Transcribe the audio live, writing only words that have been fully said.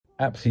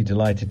Absolutely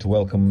delighted to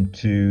welcome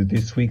to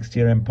this week's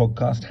TRM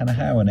podcast Hannah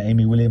Howe and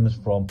Amy Williams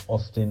from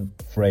Austin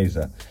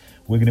Fraser.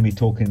 We're going to be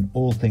talking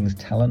all things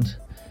talent,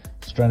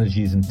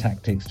 strategies and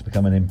tactics to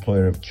become an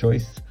employer of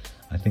choice.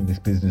 I think this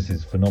business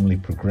is phenomenally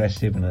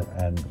progressive,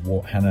 and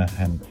what Hannah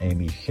and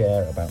Amy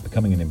share about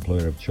becoming an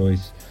employer of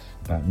choice,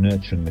 about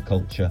nurturing the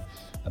culture,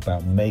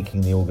 about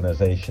making the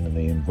organisation and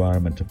the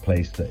environment a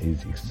place that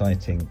is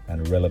exciting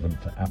and relevant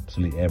for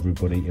absolutely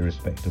everybody,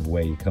 irrespective of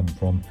where you come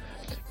from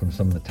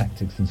some of the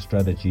tactics and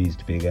strategies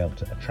to being able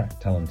to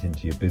attract talent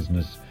into your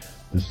business.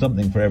 There's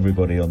something for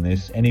everybody on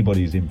this.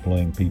 Anybody who's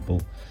employing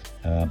people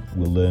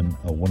will learn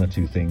one or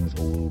two things,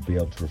 or will be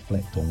able to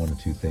reflect on one or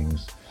two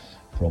things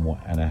from what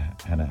Hannah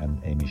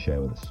and Amy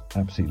share with us.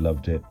 Absolutely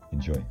loved it.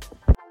 Enjoy.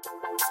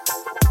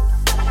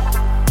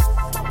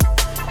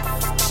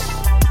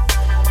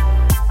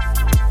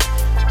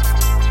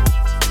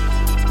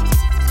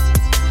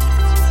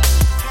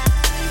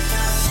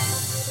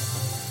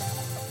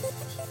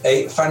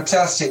 A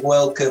fantastic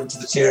welcome to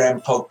the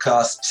TRM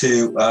podcast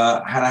to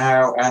Hannah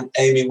Howe and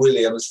Amy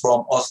Williams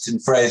from Austin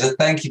Fraser.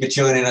 Thank you for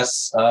joining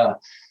us on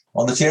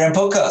the TRM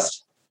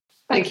podcast.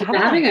 Thank you for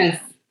having us.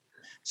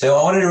 So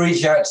I wanted to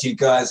reach out to you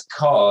guys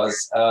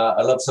because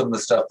I love some of the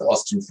stuff that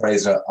Austin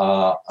Fraser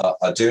are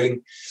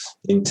doing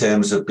in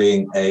terms of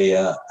being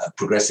a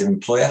progressive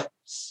employer.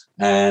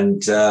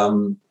 And I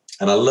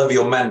love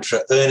your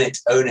mantra, earn it,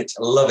 own it,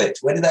 love it.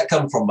 Where did that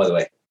come from, by the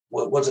way?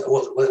 Where's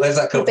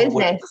that come from?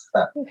 Business.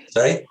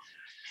 Sorry?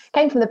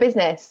 Came from the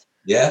business.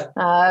 Yeah?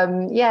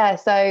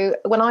 So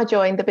when I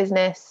joined the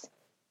business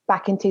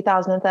back in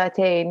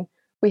 2013,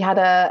 we had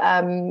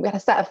a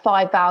set of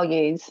 5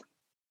 values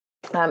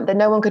that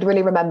no one could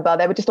really remember.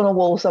 They were just on a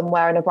wall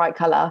somewhere in a bright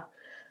colour.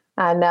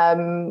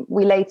 And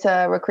we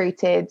later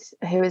recruited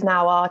who is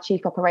now our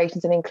Chief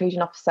Operations and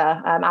Inclusion Officer,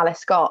 Alice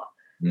Scott.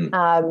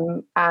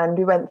 And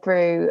we went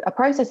through a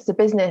process as a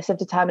business of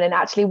determining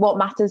actually what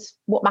matters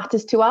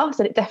to us.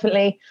 And it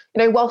definitely,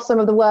 whilst some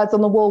of the words on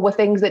the wall were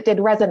things that did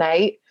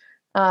resonate,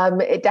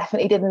 it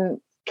definitely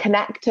didn't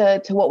connect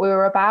to what we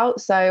were about.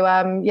 So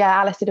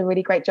Alice did a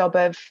really great job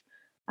of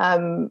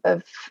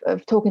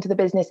talking to the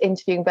business,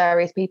 interviewing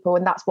various people,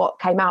 and that's what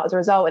came out as a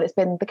result. And it's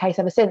been the case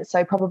ever since.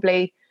 So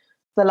probably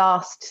the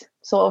last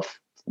sort of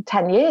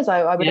 10 years,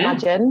 I would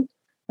imagine.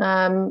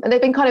 And they've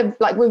been kind of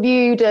like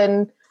reviewed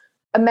and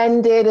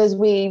amended as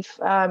we've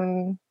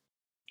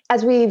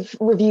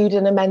reviewed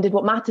and amended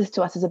what matters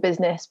to us as a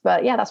business.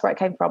 But yeah, that's where it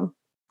came from.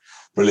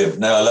 Brilliant.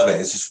 No, I love it.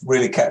 It's just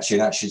really catchy,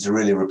 and actually it's a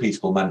really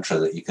repeatable mantra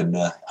that you can,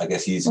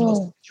 use in lots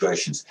of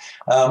situations.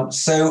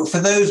 So for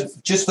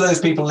those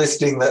people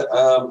listening that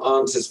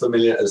aren't as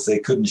familiar as they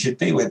could and should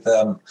be with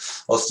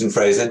Austin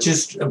Fraser,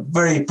 just a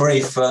very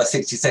brief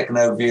 60-second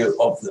overview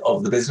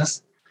of the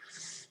business.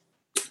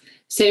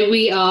 So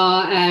we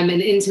are an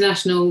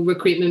international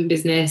recruitment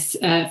business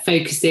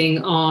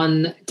focusing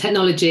on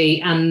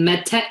technology and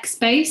medtech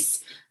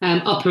space,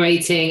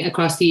 operating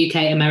across the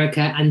UK,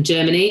 America and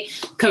Germany,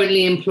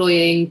 currently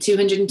employing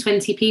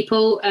 220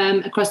 people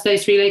across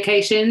those 3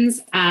 locations,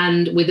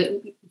 and with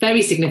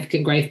very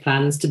significant growth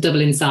plans to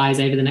double in size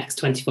over the next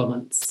 24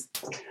 months.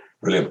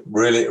 Brilliant.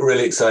 Really,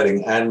 really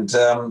exciting. And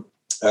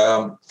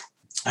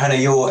Hannah,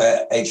 you're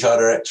HR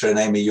director, and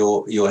Amy,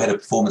 you're head of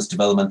performance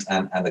development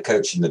and the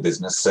coach in the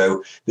business.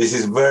 So this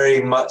is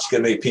very much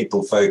going to be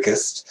people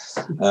focused.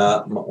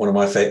 One of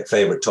my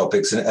favorite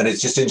topics, and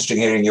it's just interesting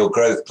hearing your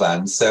growth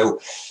plans. So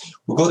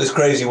we've got this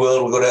crazy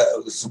world. We've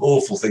got some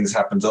awful things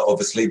happen,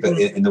 obviously, but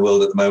in the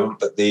world at the moment.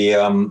 But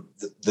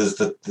there's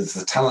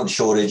the talent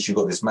shortage. You've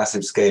got this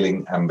massive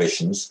scaling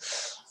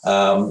ambitions.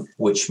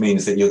 Which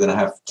means that you're going to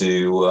have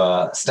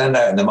to stand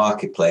out in the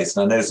marketplace.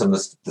 And I know some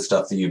of the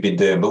stuff that you've been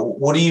doing, but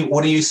what are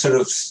you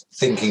sort of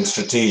thinking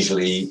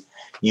strategically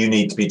you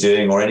need to be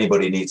doing, or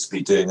anybody needs to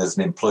be doing as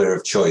an employer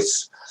of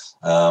choice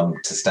to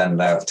stand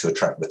out, to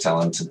attract the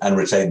talent and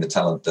retain the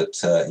talent that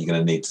you're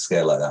going to need to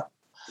scale like that?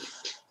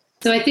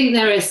 So I think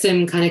there are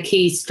some kind of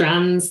key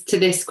strands to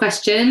this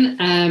question.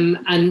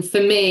 And for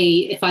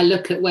me, if I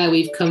look at where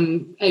we've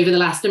come over the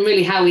last, and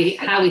really how we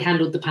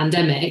handled the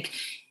pandemic,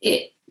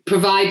 it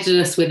provided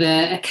us with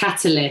a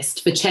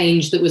catalyst for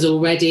change that was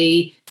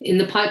already in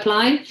the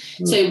pipeline.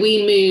 So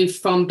we moved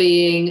from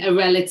being a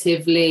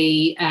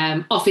relatively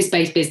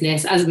office-based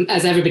business,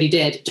 as everybody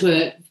did,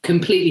 to a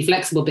completely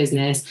flexible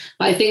business.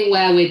 But I think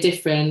where we're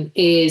different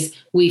is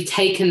we've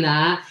taken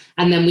that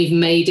and then we've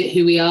made it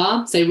who we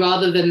are. So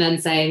rather than then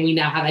saying we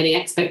now have any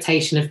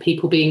expectation of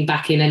people being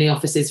back in any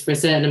offices for a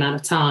certain amount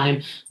of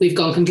time, we've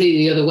gone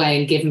completely the other way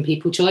and given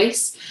people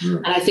choice.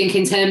 And I think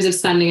in terms of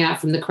standing out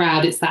from the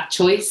crowd, it's that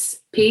choice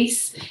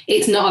piece.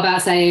 It's not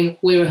about saying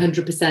we're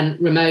 100%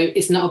 remote.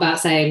 It's not about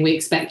saying we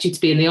expect you to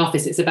be in the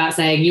office. It's about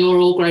saying you're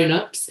all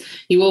grown-ups.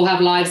 You all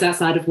have lives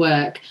outside of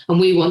work, and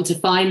we want to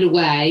find a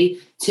way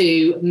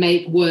to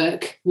make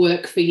work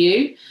for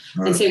you.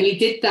 Right. And so we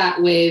did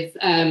that with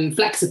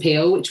Flex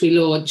Appeal, which we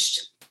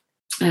launched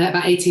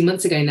about 18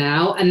 months ago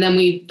now. And then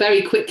we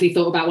very quickly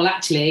thought about, well,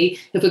 actually,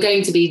 if we're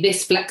going to be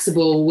this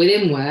flexible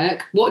within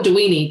work, what do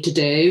we need to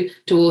do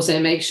to also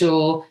make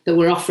sure that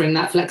we're offering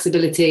that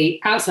flexibility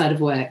outside of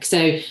work?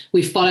 So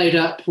we followed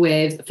up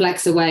with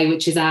Flex Away,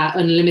 which is our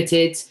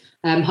unlimited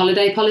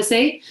holiday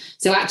policy.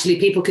 So actually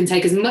people can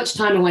take as much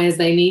time away as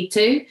they need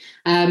to,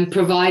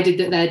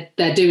 provided that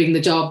they're doing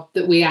the job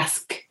that we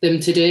ask them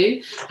to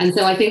do. And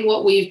so I think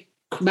what we've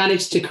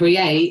managed to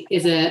create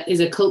is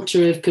a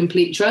culture of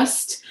complete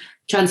trust,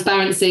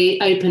 transparency,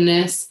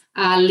 openness.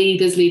 Our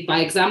leaders lead by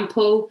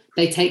example.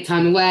 They take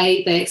time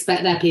away. They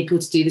expect their people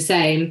to do the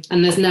same.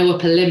 And there's no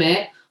upper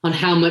limit on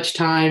how much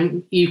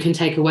time you can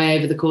take away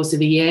over the course of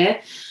a year.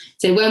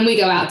 So when we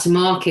go out to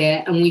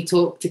market and we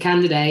talk to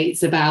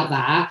candidates about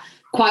that,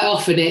 quite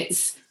often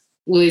it's,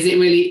 well, is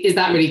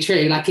that really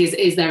true? Like,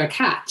 is there a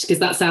catch? Because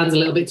that sounds a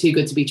little bit too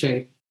good to be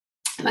true.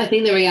 I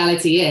think the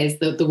reality is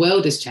that the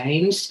world has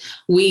changed.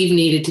 We've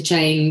needed to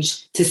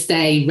change to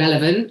stay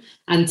relevant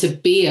and to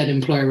be an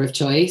employer of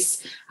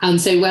choice.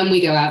 And so when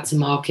we go out to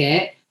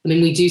market, I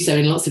mean, we do so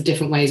in lots of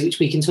different ways, which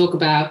we can talk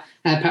about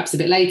perhaps a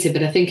bit later.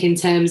 But I think in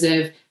terms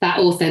of that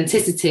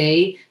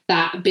authenticity,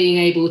 that being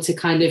able to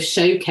kind of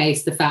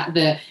showcase the fact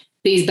that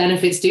these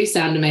benefits do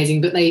sound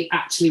amazing, but they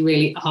actually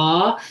really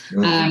are.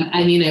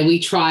 And, we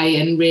try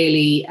and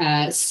really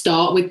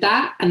start with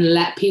that and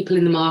let people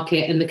in the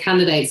market and the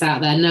candidates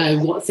out there know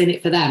what's in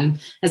it for them,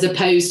 as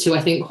opposed to,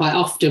 I think, quite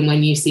often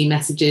when you see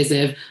messages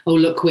of, oh,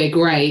 look, we're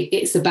great.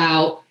 It's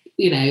about,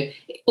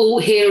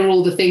 here are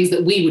all the things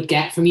that we would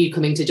get from you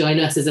coming to join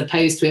us, as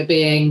opposed to it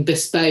being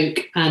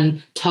bespoke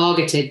and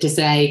targeted to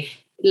say,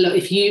 look,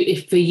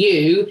 if for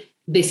you,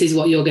 this is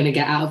what you're going to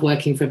get out of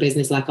working for a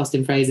business like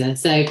Austin Fraser.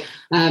 So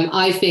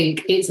I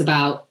think it's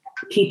about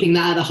keeping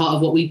that at the heart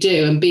of what we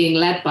do and being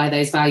led by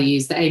those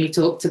values that Amy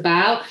talked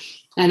about,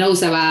 and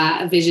also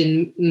our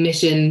vision,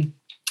 mission,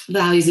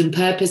 values and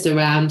purpose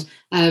around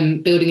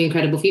building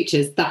incredible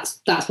futures. That's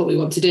what we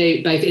want to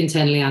do, both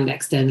internally and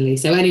externally.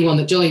 So anyone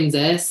that joins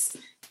us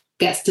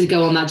gets to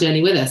go on that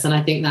journey with us. And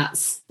I think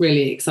that's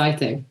really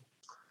exciting.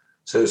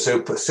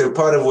 So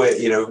part of where,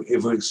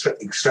 if we're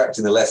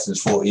extracting the lessons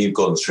from what you've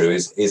gone through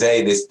is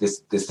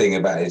this thing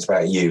about, it's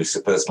about you. So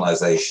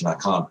personalization.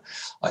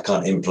 I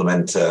can't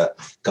implement a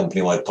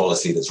company-wide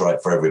policy that's right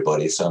for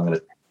everybody. So I'm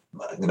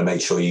going to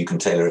make sure you can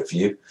tailor it for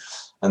you.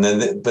 And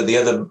then, but the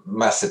other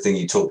massive thing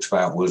you talked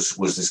about was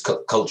this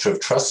culture of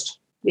trust.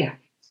 Yeah.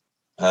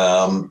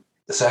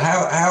 So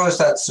how is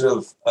that sort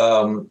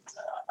of?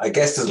 I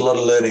guess there's a lot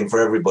of learning for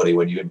everybody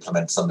when you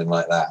implement something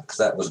like that, because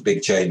that was a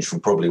big change from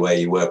probably where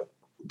you were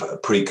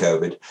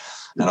pre-COVID,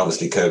 and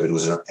obviously COVID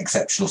was an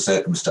exceptional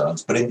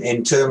circumstance. But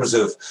in terms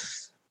of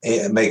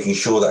making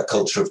sure that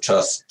culture of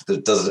trust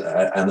that does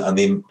and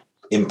the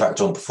impact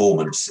on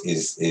performance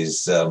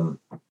is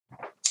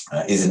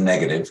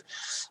negative,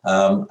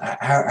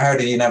 how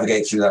do you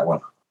navigate through that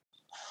one?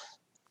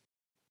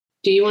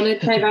 Do you want to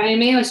take that,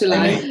 Amy, or shall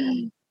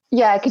I?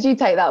 Yeah, could you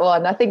take that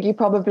one? I think you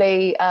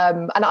probably,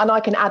 and I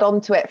can add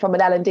on to it from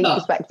an L&D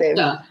perspective.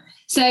 Sure.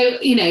 So,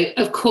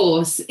 of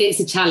course,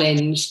 it's a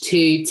challenge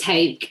to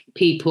take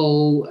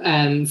people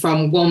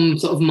from one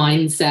sort of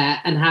mindset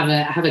and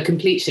have a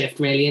complete shift,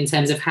 really, in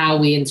terms of how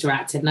we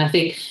interacted. And I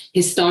think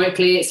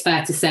historically, it's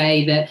fair to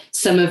say that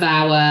some of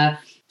our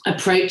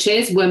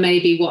approaches were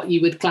maybe what you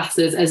would class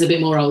as a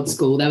bit more old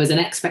school. There was an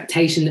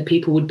expectation that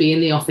people would be in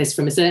the office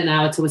from a certain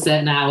hour to a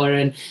certain hour.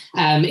 And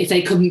if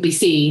they couldn't be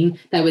seen,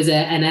 there was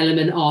an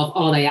element of,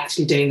 are they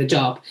actually doing the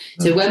job?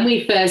 So when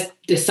we first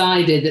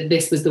decided that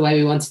this was the way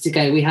we wanted to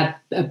go, we had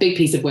a big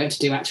piece of work to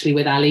do actually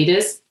with our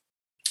leaders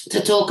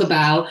to talk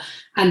about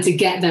and to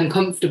get them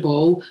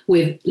comfortable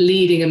with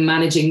leading and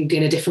managing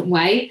in a different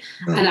way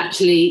and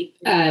actually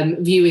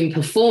viewing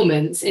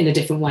performance in a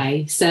different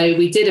way. So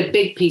we did a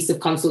big piece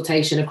of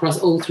consultation across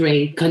all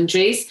 3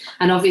 countries.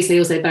 And obviously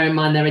also bear in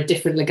mind there are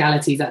different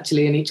legalities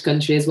actually in each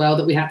country as well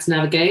that we had to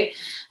navigate.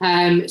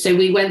 So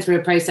we went through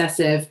a process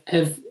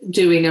of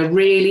doing a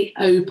really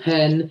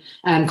open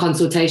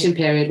consultation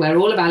period where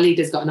all of our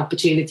leaders got an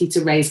opportunity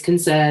to raise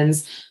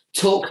concerns,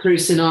 talk through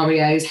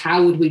scenarios.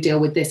 How would we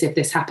deal with this if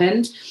this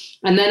happened?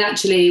 And then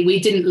actually we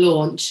didn't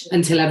launch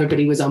until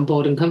everybody was on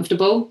board and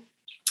comfortable.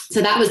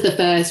 So that was the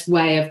first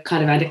way of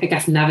kind of, I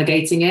guess,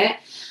 navigating it.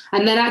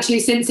 And then actually,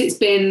 since it's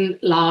been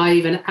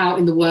live and out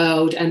in the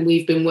world and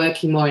we've been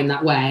working more in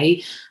that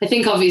way, I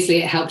think obviously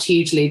it helped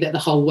hugely that the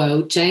whole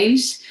world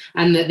changed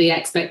and that the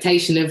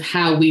expectation of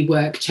how we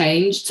work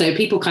changed. So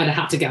people kind of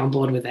had to get on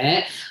board with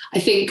it. I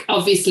think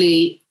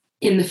obviously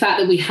in the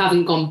fact that we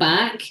haven't gone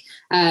back,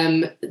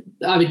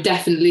 I would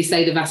definitely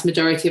say the vast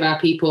majority of our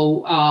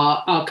people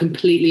are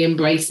completely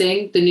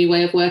embracing the new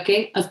way of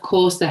working. Of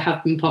course, there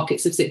have been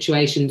pockets of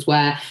situations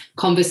where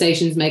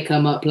conversations may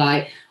come up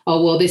like,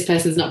 oh, well, this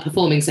person's not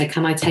performing, so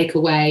can I take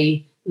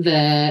away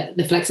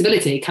the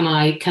flexibility? Can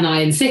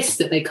I insist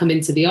that they come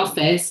into the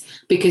office?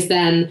 Because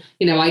then,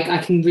 I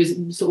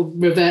can sort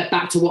of revert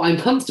back to what I'm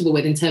comfortable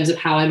with in terms of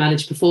how I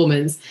manage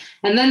performance.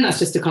 And then that's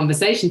just a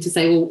conversation to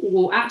say,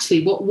 well,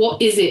 actually,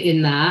 what is it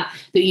in that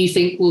you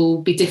think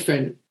will be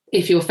different?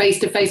 if you're face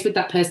to face with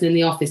that person in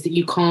the office, that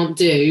you can't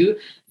do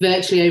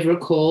virtually over a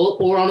call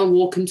or on a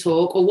walk and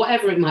talk or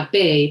whatever it might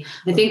be.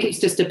 I think it's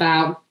just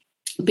about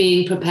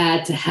being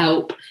prepared to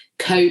help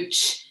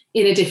coach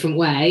in a different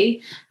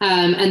way,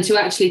 and to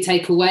actually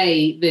take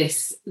away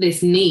this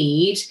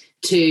need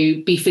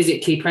to be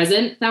physically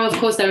present. Now, of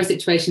course, there are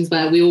situations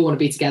where we all want to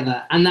be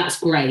together, and that's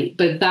great,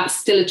 but that's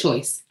still a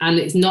choice. And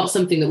it's not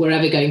something that we're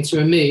ever going to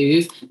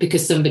remove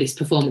because somebody's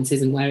performance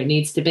isn't where it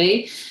needs to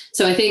be.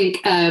 So I think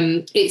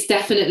it's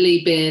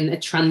definitely been a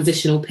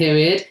transitional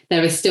period.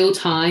 There are still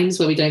times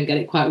where we don't get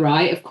it quite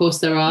right. Of course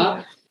there are.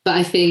 Yeah. But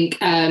I think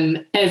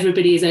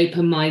everybody is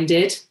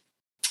open-minded.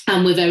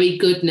 And we're very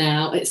good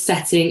now at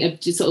setting a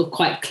sort of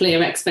quite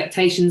clear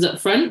expectations up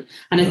front.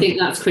 And I think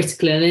that's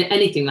critical in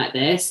anything like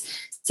this.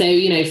 So,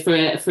 you know,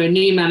 for a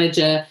new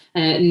manager,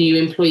 new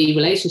employee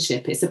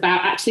relationship, it's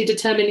about actually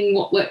determining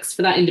what works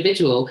for that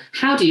individual.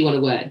 How do you want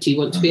to work? Do you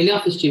want to be in the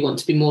office? Do you want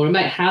to be more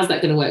remote? How's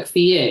that going to work for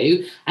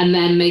you? And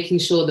then making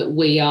sure that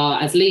we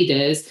are, as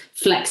leaders,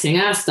 flexing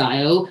our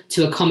style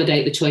to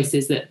accommodate the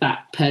choices that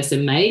that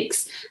person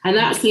makes. And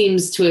that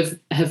seems to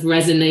have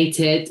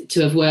resonated,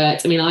 to have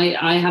worked. I mean,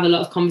 I have a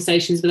lot of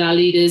conversations with our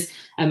leaders.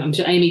 I'm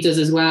sure Amy does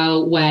as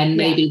well, when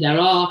maybe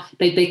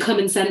they come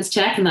and sense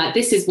check and like,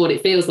 this is what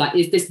it feels like.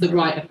 Is this the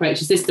right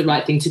approach? Is this the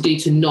right thing to do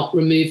to not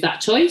remove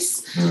that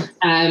choice?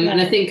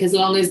 And I think as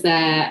long as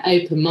they're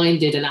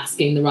open-minded and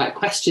asking the right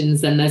questions,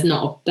 then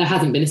there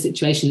hasn't been a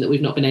situation that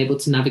we've not been able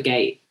to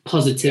navigate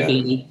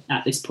positively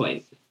at this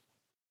point.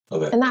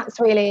 Okay. And that's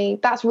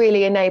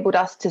really enabled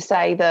us to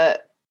say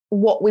that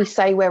what we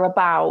say we're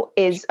about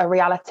is a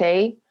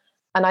reality.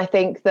 And I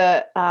think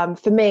that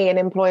for me, an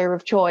employer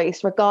of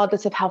choice,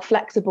 regardless of how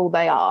flexible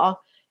they are,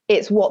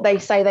 it's what they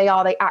say they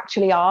are, they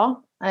actually are.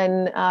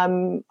 And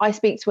I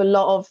speak to a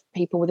lot of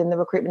people within the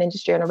recruitment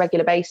industry on a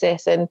regular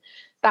basis, and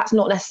that's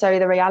not necessarily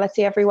the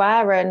reality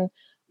everywhere. And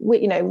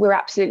we're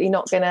absolutely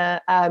not going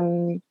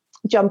to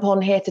jump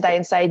on here today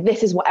and say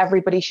this is what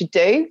everybody should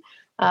do.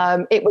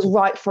 It was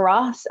right for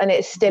us, and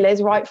it still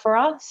is right for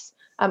us.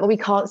 And we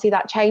can't see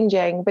that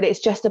changing. But it's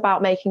just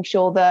about making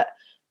sure that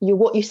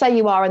what you say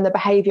you are and the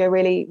behavior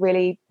really,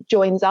 really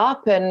joins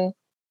up. And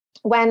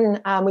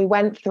when we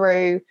went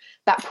through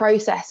that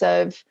process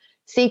of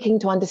seeking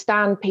to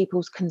understand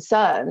people's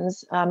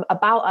concerns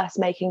about us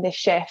making this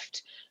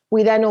shift,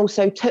 we then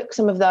also took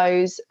some of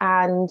those,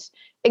 and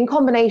in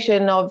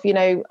combination of,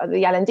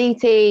 the L&D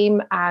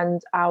team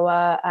and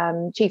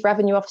our chief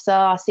revenue officer,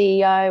 our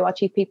CEO, our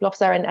chief people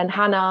officer, and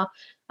Hannah,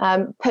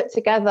 put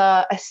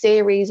together a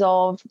series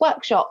of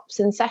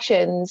workshops and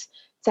sessions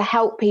to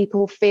help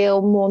people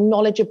feel more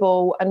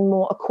knowledgeable and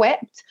more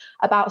equipped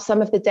about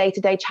some of the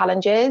day-to-day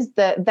challenges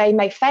that they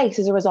may face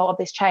as a result of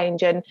this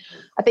change. And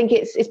I think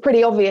it's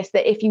pretty obvious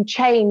that if you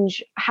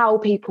change how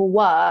people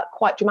work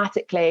quite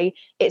dramatically,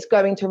 it's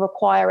going to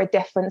require a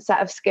different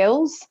set of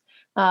skills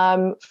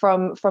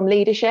from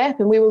leadership.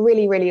 And we were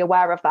really, really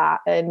aware of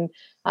that. And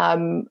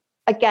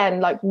again,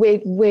 like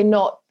we're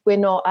not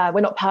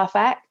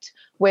perfect.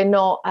 We're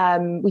not,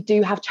 we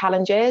do have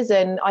challenges,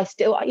 and I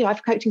still, I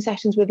have coaching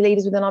sessions with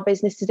leaders within our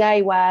business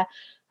today where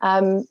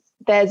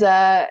there's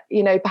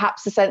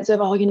perhaps a sense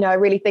of, I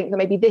really think that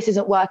maybe this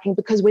isn't working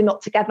because we're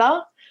not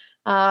together.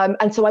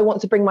 And so I want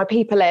to bring my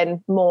people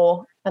in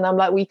more. And I'm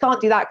like, well, you can't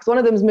do that because one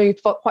of them's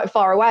moved quite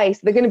far away.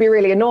 So they're going to be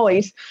really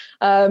annoyed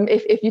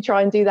if you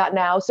try and do that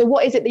now. So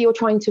what is it that you're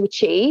trying to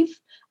achieve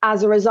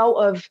as a result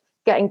of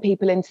getting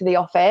people into the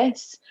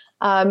office?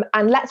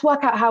 And let's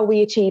work out how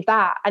we achieve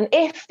that. And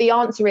if the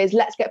answer is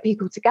let's get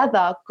people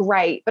together,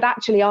 great. But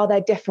actually, are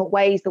there different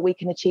ways that we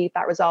can achieve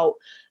that result?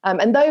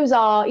 And those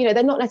are,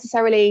 they're not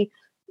necessarily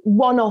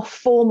one-off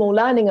formal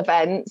learning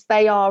events.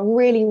 They are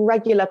really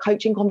regular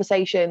coaching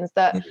conversations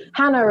that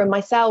Hannah and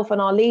myself and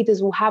our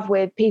leaders will have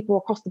with people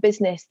across the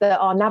business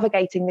that are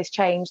navigating this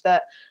change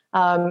that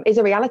is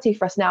a reality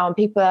for us now, and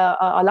people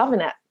are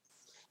loving it.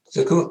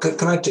 So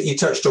you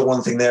touched on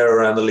one thing there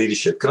around the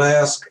leadership. Can I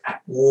ask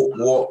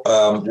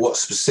what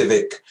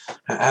specific,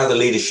 how the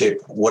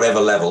leadership, whatever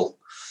level,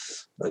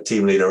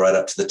 team leader right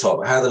up to the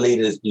top, how the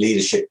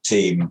leadership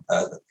team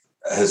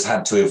has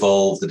had to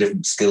evolve, the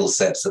different skill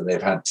sets that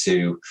they've had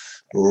to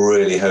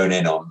really hone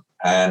in on,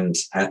 and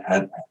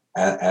how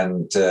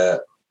they're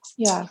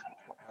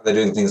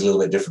doing things a little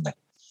bit differently?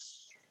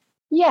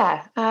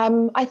 Yeah,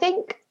 I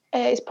think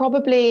it's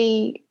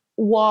probably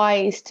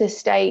wise to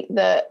state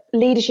that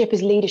leadership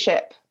is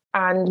leadership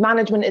and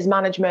management is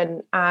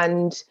management,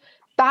 and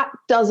that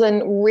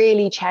doesn't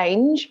really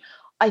change.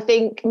 I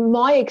think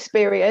my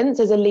experience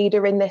as a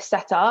leader in this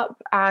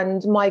setup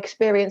and my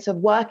experience of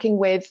working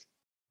with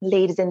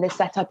leaders in this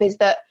setup is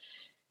that,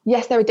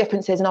 yes, there are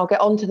differences, and I'll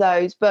get onto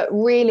those, but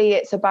really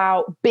it's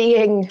about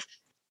being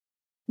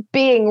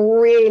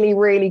really,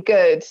 really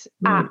good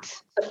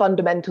at the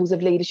fundamentals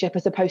of leadership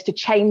as opposed to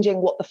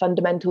changing what the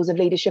fundamentals of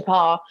leadership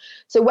are.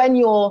 So when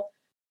you're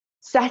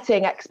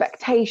setting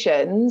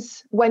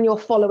expectations, when you're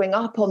following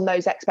up on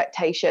those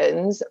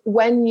expectations,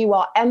 when you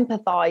are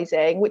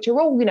empathizing, which are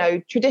all,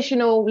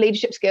 traditional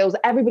leadership skills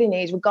that everybody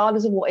needs,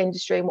 regardless of what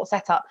industry and what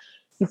setup,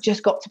 you've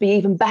just got to be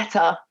even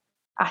better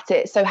at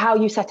it. So how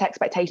you set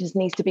expectations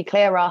needs to be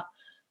clearer.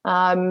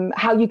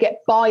 How you get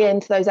buy-in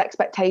to those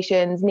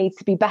expectations needs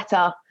to be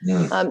better.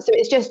 So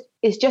it's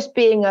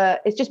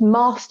just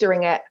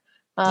mastering it,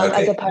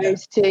 as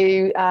opposed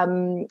to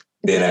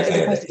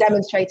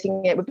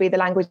demonstrating it would be the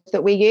language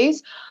that we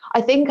use.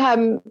 I think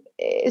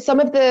some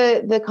of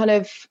the kind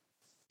of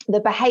the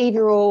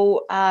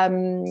behavioural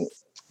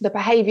the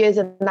behaviours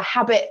and the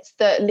habits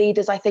that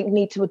leaders, I think,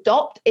 need to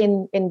adopt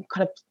in kind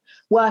of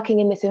working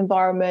in this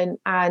environment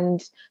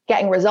and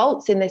getting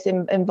results in this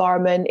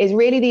environment is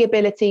really the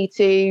ability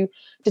to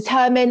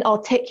determine,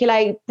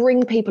 articulate,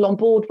 bring people on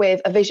board with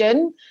a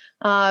vision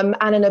and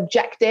an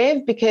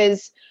objective,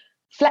 because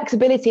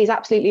flexibility is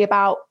absolutely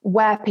about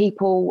where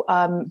people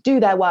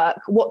do their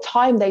work, what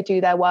time they do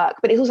their work,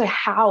 but it's also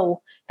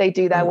how they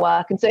do their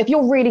work. And so if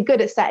you're really good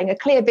at setting a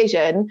clear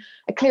vision,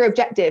 a clear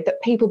objective that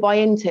people buy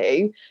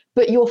into,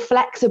 but you're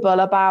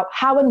flexible about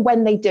how and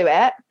when they do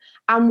it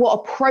and what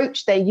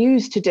approach they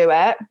use to do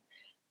it,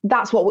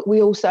 that's what we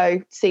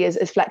also see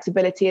as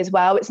flexibility as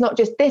well. It's not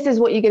just this is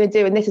what you're going to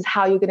do and this is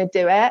how you're going to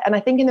do it. And I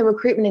think in the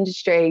recruitment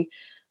industry,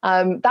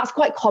 that's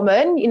quite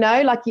common,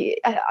 like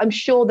I'm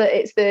sure that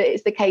it's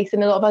the case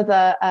in a lot of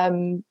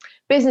other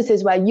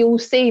businesses where you'll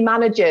see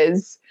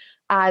managers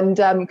and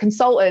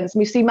consultants,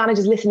 we see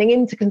managers listening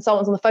into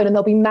consultants on the phone and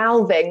they'll be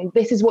mouthing,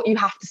 this is what you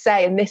have to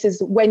say and this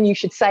is when you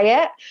should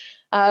say it.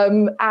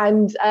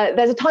 And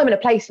there's a time and a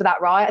place for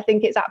that, right? I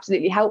think it's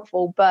absolutely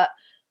helpful, but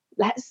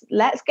let's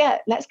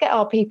get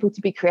our people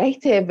to be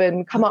creative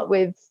and come up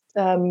with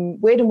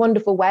weird and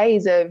wonderful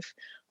ways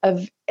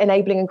of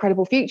enabling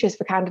incredible futures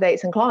for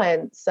candidates and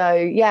clients. So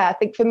yeah, I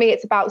think for me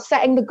it's about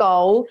setting the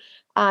goal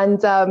and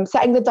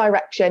setting the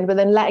direction, but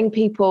then letting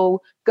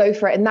people go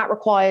for it, and that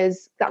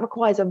requires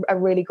a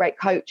really great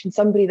coach and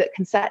somebody that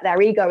can set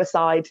their ego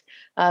aside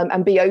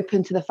and be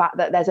open to the fact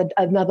that there's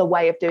another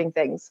way of doing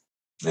things.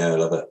 Yeah, I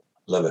love it.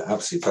 Love it.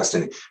 Absolutely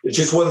fascinating.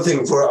 Just one thing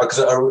because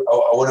I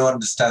want to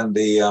understand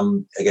the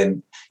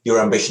again, your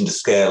ambition to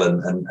scale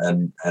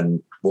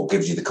and what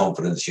gives you the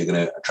confidence you're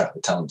going to attract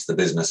the talent to the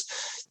business.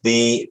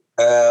 The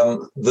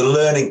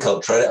learning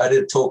culture. I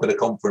did a talk at a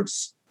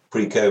conference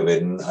pre-COVID,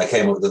 and I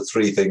came up with the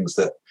three things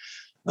that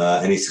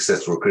any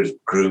successful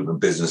recruitment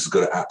business has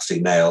got to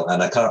absolutely nail.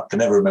 And I can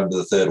never remember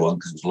the third one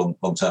because it was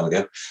a long time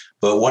ago.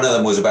 But one of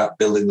them was about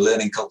building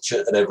learning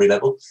culture at every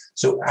level.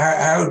 So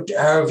how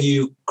have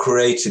you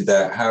created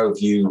that? How have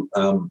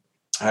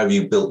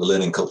you built the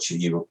learning culture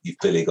you've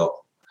clearly got?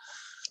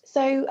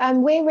 So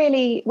we're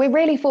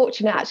really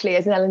fortunate actually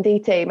as an L&D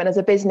team and as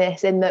a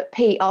business in that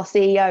Pete, our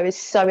CEO, is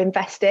so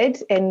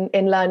invested in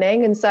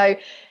learning. And so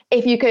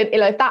if you could,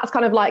 if that's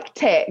kind of like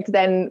ticked,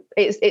 then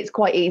it's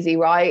quite easy,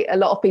 right? A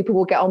lot of people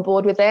will get on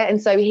board with it.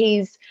 And so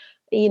he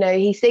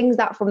sings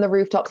that from the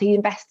rooftops. He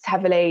invests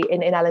heavily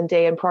in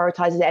L&D and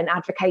prioritizes it and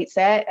advocates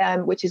it,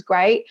 which is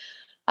great.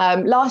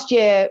 Last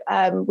year,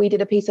 we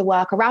did a piece of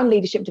work around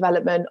leadership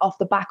development off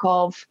the back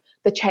of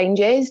the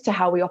changes to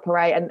how we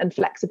operate and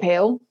flex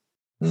appeal.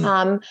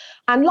 And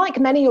like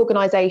many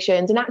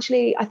organizations, and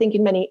actually I think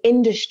in many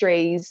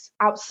industries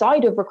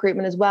outside of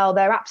recruitment as well,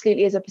 there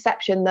absolutely is a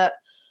perception that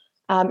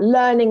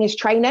learning is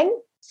training,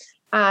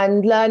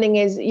 and learning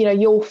is,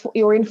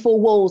 you're in four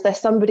walls. There's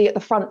somebody at the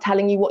front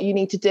telling you what you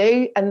need to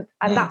do. And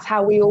that's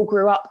how we all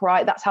grew up,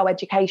 right? That's how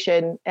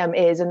education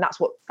is. And that's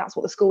what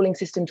the schooling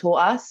system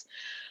taught us.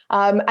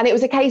 And it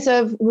was a case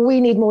of, we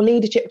need more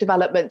leadership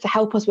development to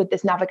help us with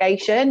this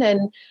navigation.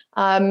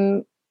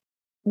 And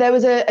there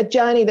was a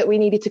journey that we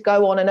needed to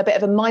go on, and a bit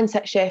of a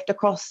mindset shift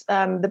across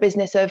the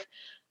business of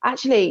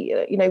actually,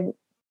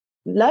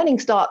 learning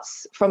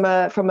starts from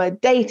a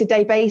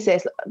day-to-day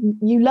basis.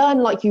 You learn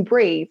like you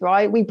breathe,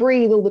 right? We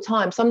breathe all the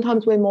time.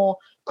 Sometimes we're more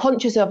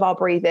conscious of our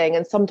breathing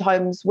and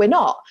sometimes we're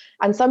not.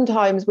 And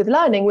sometimes with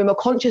learning, we're more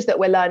conscious that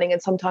we're learning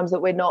and sometimes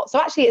that we're not.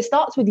 So actually it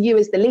starts with you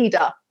as the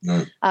leader.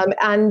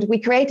 And we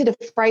created a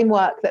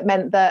framework that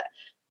meant that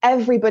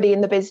everybody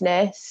in the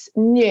business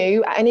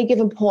knew at any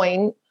given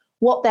point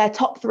what their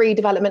top 3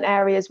 development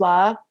areas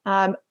were,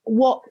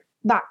 what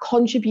that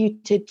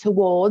contributed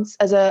towards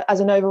as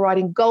an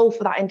overriding goal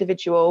for that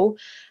individual,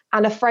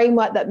 and a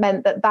framework that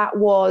meant that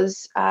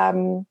was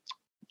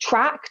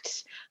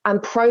tracked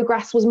and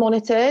progress was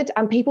monitored,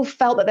 and people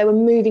felt that they were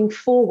moving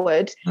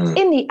forward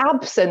in the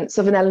absence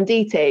of an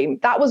L&D team.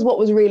 That was what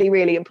was really,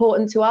 really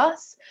important to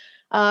us,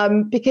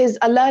 because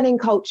a learning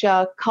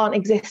culture can't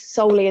exist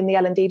solely in the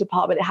L&D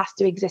department. It has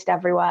to exist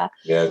everywhere.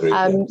 Yeah, agreed.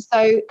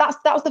 So that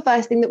was the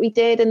first thing that we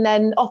did, and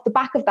then off the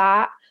back of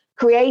that,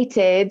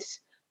 created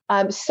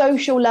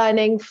social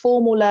learning,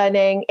 formal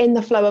learning, in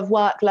the flow of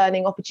work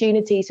learning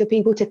opportunities for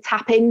people to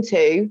tap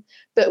into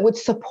that would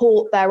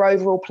support their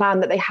overall plan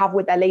that they have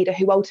with their leader,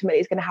 who ultimately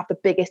is going to have the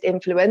biggest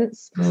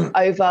influence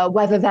over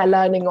whether they're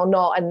learning or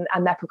not and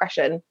their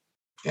progression.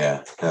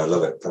 Yeah, I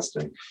love it.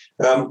 Fascinating.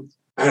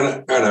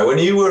 Anna,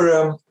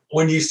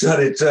 when you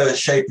started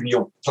shaping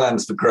your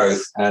plans for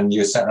growth, and you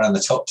were sat around the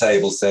top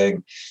table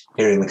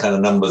hearing the kind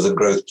of numbers and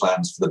growth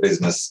plans for the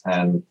business,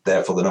 and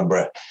therefore the number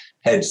of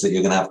heads that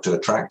you're going to have to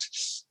attract,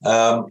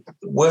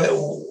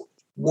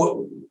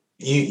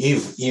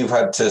 you've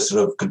had to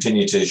sort of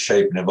continue to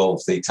shape and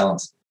evolve the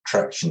talent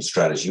attraction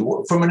strategy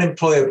from an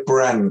employer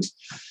brand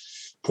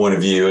point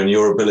of view and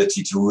your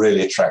ability to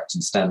really attract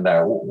and stand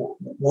out.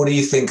 What do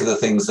you think are the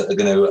things that are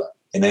going to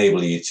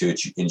enable you to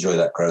enjoy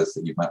that growth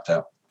that you've mapped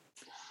out?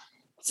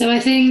 So I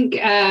think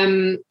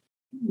that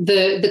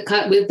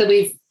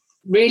we've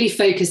really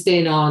focused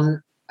in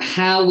on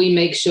how we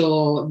make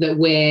sure that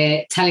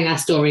we're telling our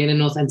story in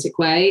an authentic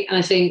way. And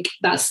I think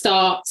that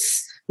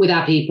starts with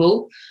our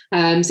people.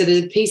 So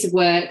there's a piece of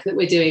work that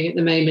we're doing at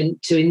the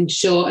moment to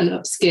ensure and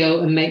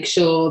upskill and make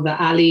sure that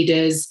our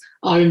leaders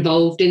are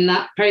involved in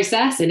that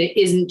process. And it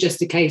isn't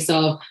just a case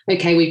of,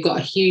 okay, we've got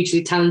a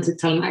hugely talented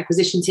talent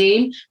acquisition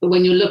team, but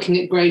when you're looking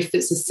at growth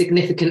that's as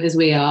significant as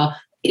we are,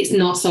 it's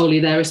not solely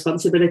their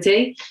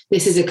responsibility.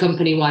 This is a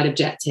company-wide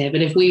objective.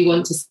 And if we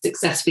want to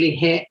successfully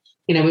hit,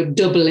 a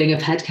doubling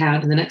of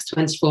headcount in the next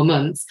 24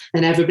 months,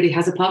 then everybody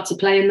has a part to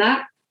play in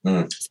that.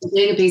 So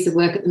we're doing a piece of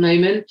work at the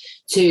moment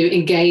to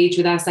engage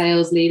with our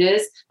sales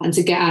leaders and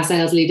to get our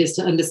sales leaders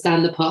to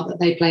understand the part that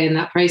they play in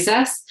that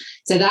process.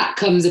 So that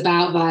comes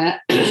about via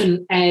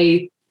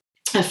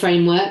a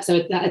framework,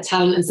 so a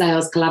talent and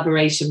sales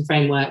collaboration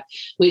framework,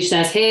 which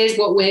says, here's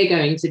what we're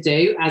going to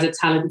do as a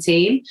talent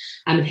team,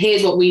 and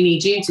here's what we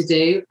need you to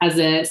do as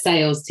a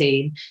sales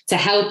team to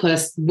help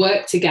us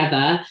work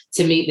together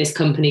to meet this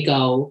company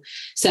goal.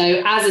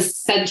 So as a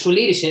central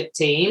leadership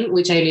team,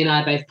 which Amy and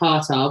I are both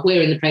part of,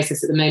 we're in the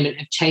process at the moment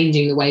of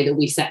changing the way that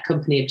we set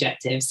company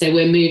objectives. So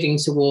we're moving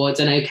towards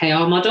an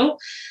OKR model.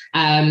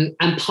 And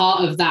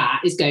part of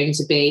that is going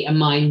to be a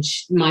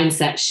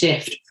mindset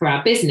shift for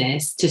our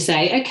business to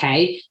say,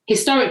 okay,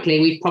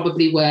 historically, we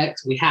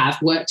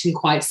have worked in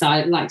quite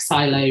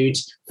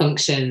siloed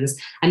functions.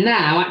 And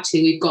now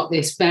actually we've got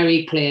this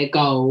very clear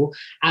goal,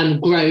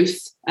 and growth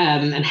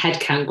and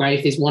headcount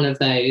growth is one of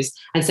those.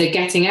 And so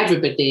getting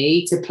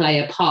everybody to play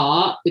a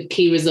part with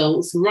key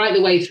results right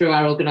the way through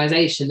our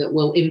organization that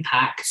will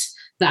impact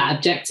that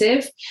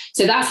objective.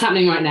 So that's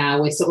happening right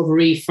now. We're sort of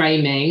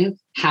reframing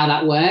how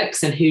that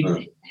works and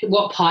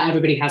what part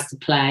everybody has to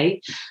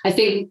play. I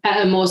think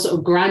at a more sort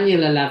of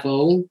granular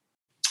level,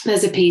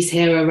 there's a piece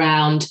here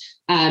around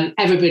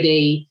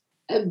everybody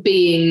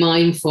being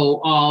mindful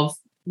of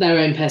their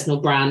own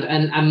personal brand,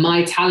 and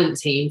my talent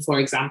team, for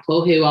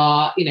example, who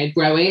are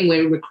growing.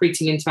 We're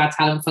recruiting into our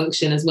talent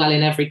function as well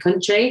in every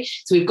country.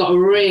 So we've got a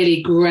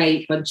really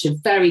great bunch of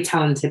very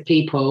talented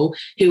people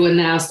who are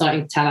now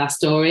starting to tell our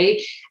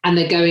story, and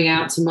they're going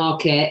out to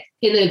market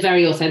in a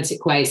very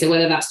authentic way. So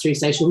whether that's through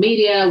social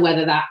media,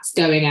 whether that's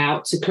going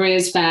out to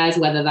careers fairs,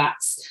 whether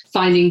that's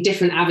finding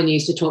different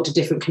avenues to talk to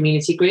different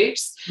community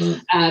groups,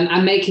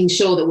 and making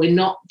sure that we're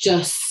not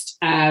just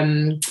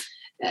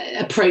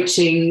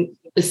approaching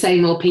the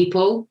same old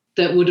people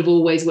that would have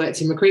always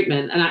worked in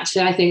recruitment. And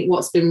actually, I think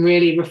what's been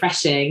really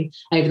refreshing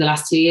over the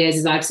last 2 years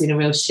is I've seen a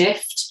real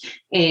shift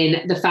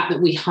in the fact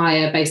that we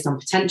hire based on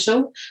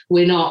potential.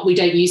 We don't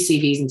use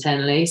CVs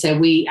internally.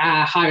 So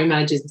our hiring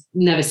managers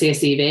never see a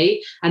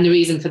CV. And the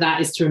reason for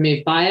that is to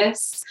remove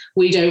bias.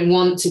 We don't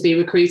want to be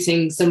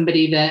recruiting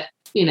somebody that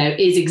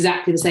is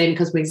exactly the same,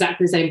 comes from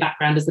exactly the same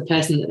background as the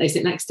person that they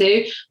sit next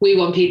to. We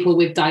want people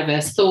with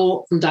diverse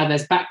thought, from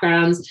diverse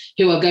backgrounds,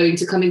 who are going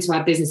to come into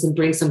our business and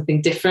bring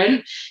something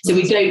different. So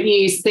we don't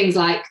use things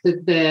like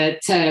the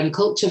term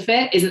culture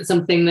fit isn't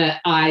something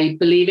that I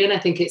believe in. I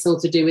think it's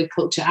all to do with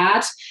culture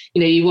add.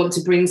 You want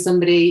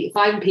to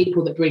find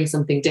people that bring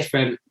something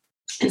different.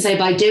 And so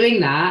by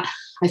doing that,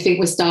 I think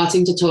we're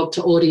starting to talk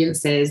to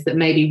audiences that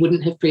maybe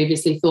wouldn't have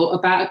previously thought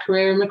about a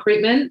career in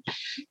recruitment.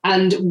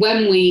 And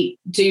when we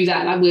do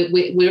that,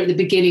 we're at the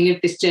beginning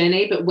of this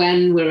journey, but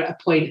when we're at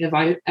a point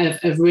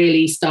of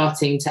really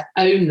starting to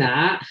own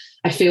that,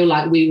 I feel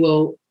like we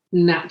will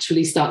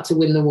naturally start to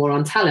win the war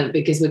on talent,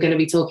 because we're going to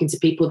be talking to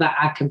people that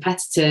our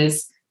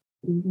competitors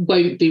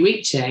won't be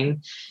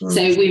reaching.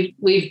 So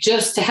we've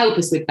just, to help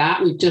us with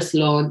that, we've just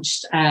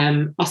launched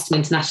Austin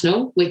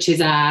International, which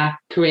is our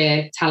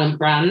career talent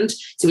brand.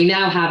 So we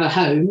now have a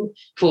home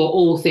for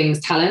all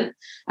things talent.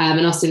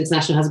 And Austin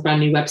International has a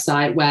brand new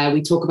website where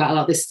we talk about a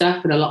lot of this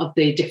stuff and a lot of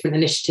the different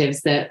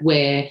initiatives that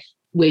we're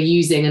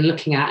using and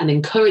looking at, and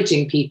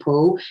encouraging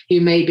people who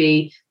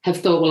maybe have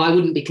thought, well, I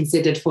wouldn't be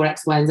considered for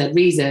X, Y, and Z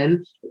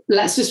reason.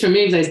 Let's just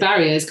remove those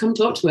barriers. Come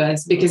talk to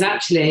us, because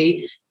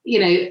actually,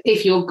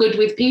 if you're good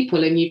with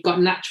people and you've got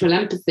natural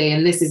empathy,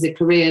 and this is a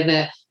career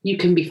that you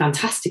can be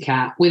fantastic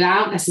at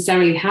without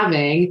necessarily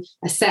having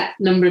a set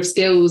number of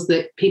skills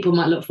that people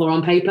might look for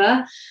on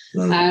paper.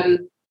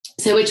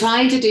 So we're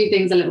trying to do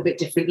things a little bit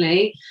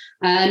differently.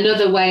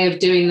 Another way of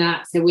doing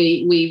that, so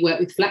we work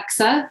with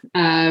Flexa,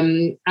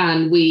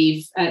 and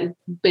we've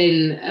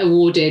been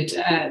awarded,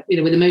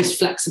 with the most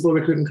flexible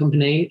recruitment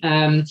company,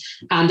 and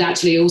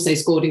actually also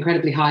scored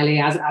incredibly highly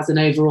as an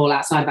overall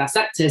outside of our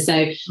sector.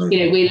 So,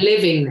 we're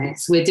living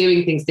this, we're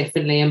doing things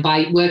differently. And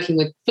by working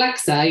with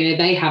Flexa,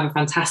 they have a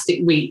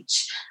fantastic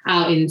reach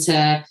out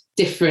into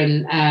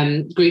different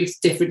groups,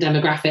 different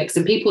demographics,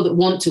 and people that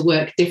want to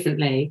work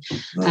differently.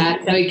 So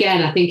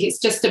again, I think it's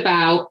just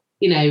about,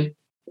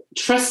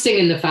 trusting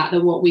in the fact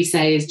that what we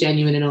say is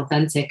genuine and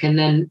authentic, and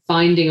then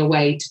finding a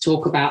way to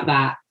talk about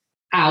that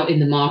out in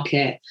the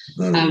market.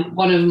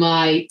 One of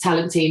my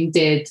talent team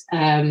did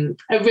a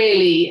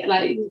really,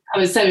 like, I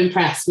was so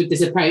impressed with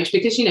this approach,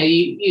 because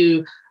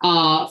you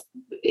are,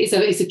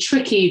 it's a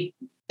tricky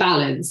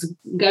balance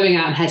going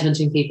out and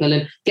headhunting people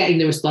and getting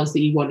the response that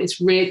you want. It's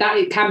really that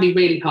it can be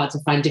really hard to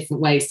find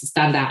different ways to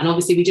stand out, and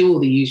obviously we do all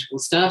the usual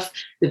stuff,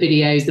 the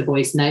videos, the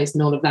voice notes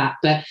and all of that,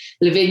 but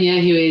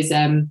Lavinia, who is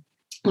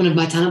one of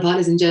my talent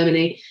partners in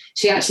Germany,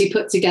 she actually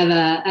put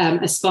together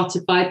a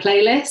Spotify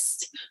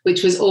playlist,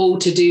 which was all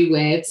to do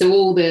with, so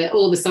all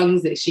the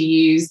songs that she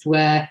used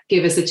were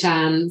Give Us a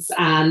Chance,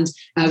 and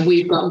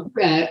We've Got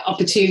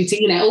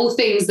Opportunity, all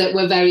things that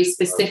were very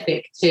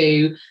specific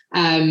to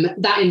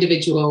that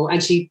individual.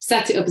 And she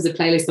set it up as a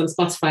playlist on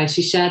Spotify, and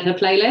she shared her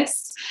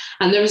playlist.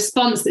 And the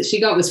response that she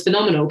got was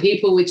phenomenal.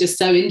 People were just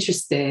so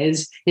interested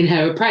in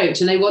her approach,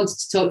 and they wanted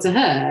to talk to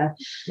her.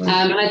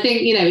 And I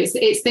think,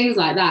 it's things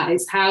like that.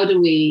 It's how do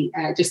we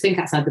just think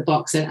outside the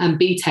box and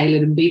be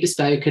tailored and be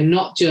bespoke, and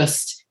not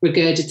just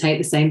regurgitate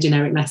the same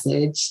generic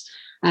message.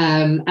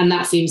 And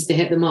that seems to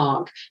hit the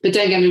mark. But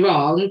don't get me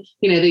wrong,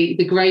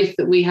 the growth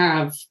that we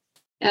have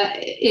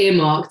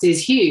earmarked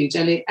is huge,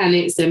 and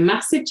it's a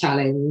massive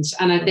challenge.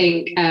 And I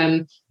think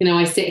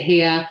I sit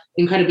here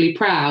incredibly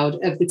proud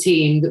of the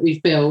team that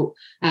we've built,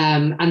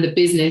 and the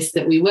business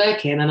that we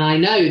work in. And I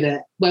know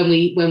that when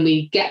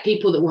we get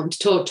people that want to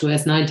talk to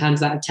us, 9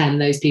 times out of 10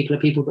 those people are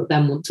people that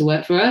then want to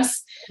work for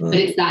us. But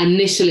it's that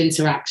initial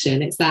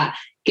interaction, it's that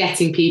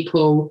getting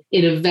people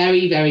in a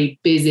very, very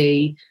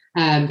busy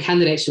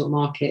candidate short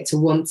market to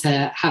want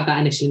to have that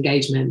initial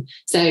engagement.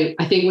 So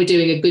I think we're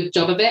doing a good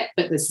job of it,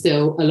 but there's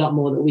still a lot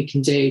more that we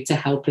can do to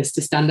help us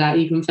to stand out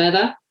even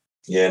further.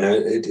 Yeah, no,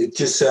 it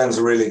just sounds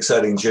a really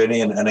exciting journey.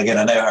 And again,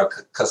 I know how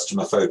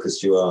customer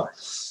focused you are,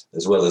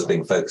 as well as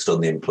being focused on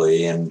the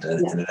employee, and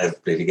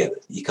inevitably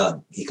you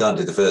can't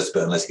do the first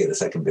bit unless you get the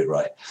second bit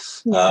right.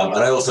 And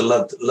I also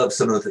loved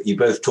some of that. You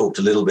both talked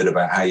a little bit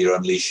about how you're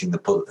unleashing the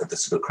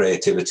sort of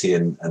creativity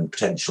and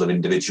potential of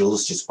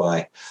individuals just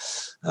by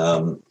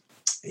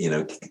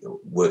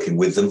working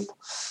with them.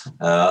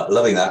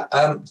 Loving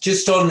that.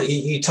 Just on,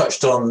 you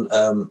touched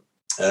on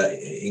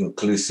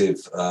inclusive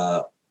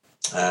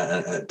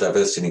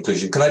diversity and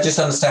inclusion. Can I just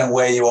understand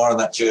where you are on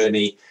that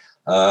journey,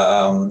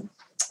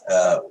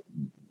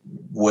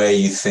 where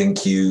you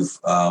think you've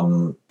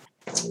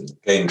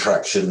gained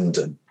traction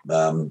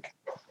and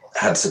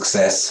had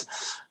success,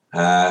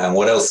 and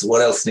what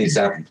else needs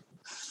to happen?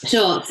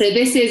 Sure. So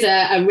this is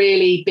a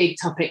really big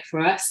topic for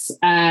us.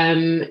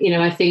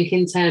 I think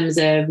in terms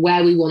of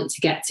where we want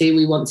to get to,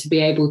 we want to be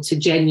able to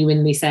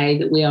genuinely say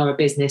that we are a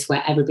business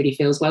where everybody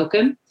feels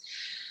welcome.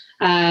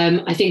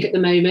 I think at the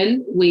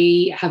moment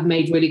we have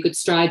made really good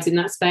strides in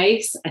that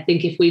space. I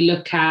think if we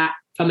look at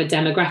from a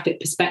demographic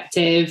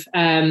perspective,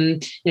 our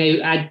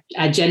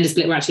gender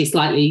split, we're actually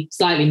slightly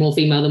more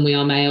female than we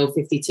are male,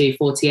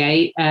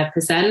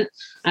 52-48%.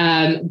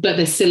 But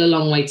there's still a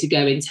long way to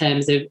go in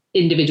terms of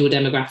individual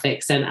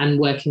demographics and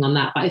working on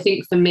that. But I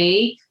think for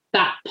me,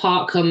 that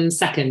part comes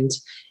second.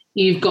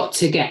 You've got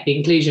to get the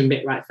inclusion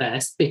bit right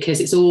first, because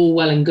it's all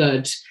well and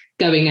good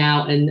going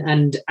out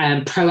and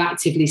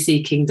proactively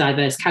seeking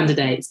diverse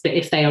candidates. But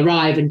if they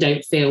arrive and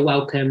don't feel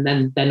welcome,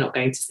 then they're not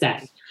going to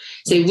stay.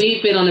 So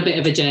we've been on a bit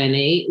of a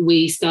journey.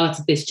 We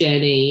started this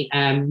journey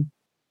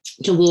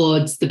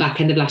towards the back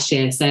end of last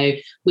year. So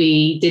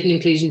we did an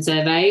inclusion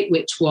survey,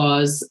 which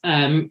was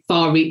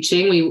far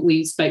reaching.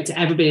 We spoke to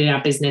everybody in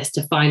our business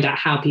to find out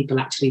how people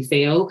actually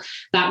feel.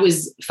 That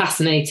was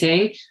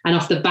fascinating. And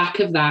off the back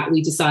of that,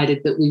 we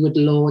decided that we would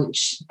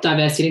launch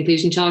diversity and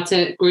inclusion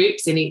charter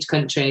groups in each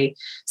country.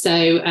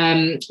 So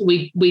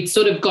we'd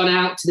sort of gone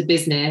out to the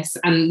business.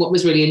 And what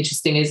was really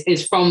interesting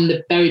is from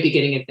the very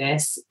beginning of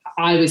this,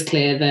 I was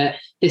clear that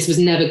this was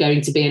never going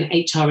to be an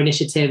HR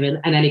initiative and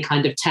any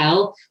kind of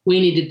tell.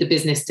 We needed the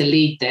business to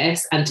lead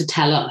this and to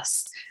tell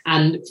us,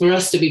 and for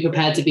us to be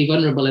prepared to be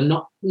vulnerable and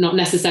not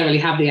necessarily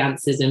have the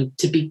answers, and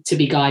to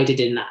be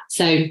guided in that.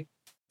 So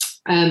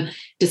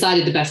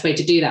decided the best way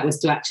to do that was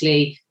to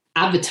actually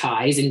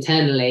advertise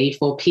internally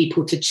for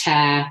people to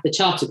chair the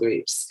charter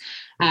groups.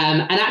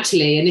 And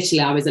actually, initially,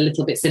 I was a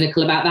little bit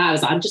cynical about that. I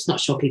was like, I'm just not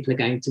sure people are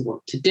going to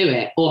want to do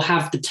it or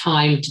have the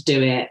time to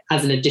do it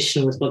as an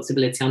additional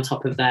responsibility on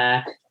top of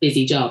their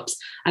busy jobs.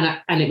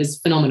 And it was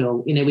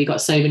phenomenal. We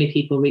got so many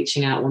people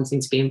reaching out, wanting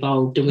to be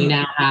involved. And we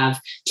now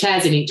have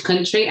chairs in each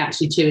country,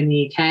 actually 2 in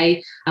the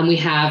UK. And we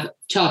have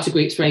charter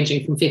groups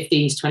ranging from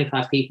 15 to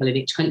 25 people in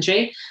each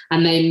country.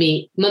 And they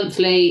meet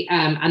monthly,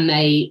 and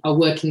they are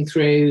working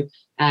through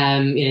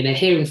they're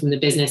hearing from the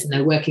business, and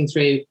they're working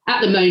through,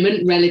 at the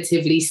moment,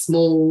 relatively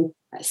small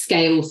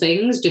scale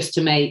things just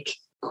to make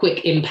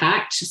quick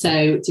impact.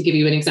 So to give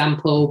you an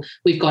example,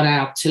 we've gone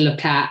out to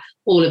look at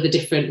all of the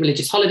different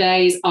religious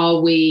holidays.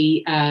 Are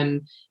we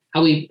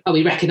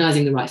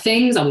recognizing the right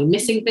things? Are we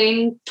missing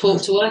things?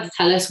 Talk to us,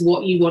 tell us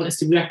what you want us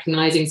to be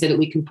recognizing so that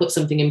we can put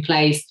something in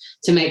place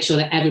to make sure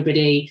that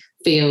everybody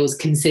feels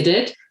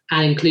considered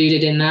and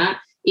included in that.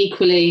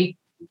 Equally,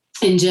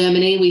 In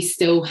Germany, we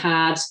still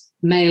had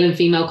male and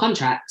female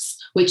contracts,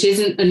 which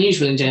isn't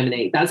unusual in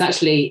Germany. That's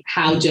actually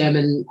how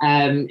German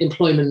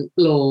employment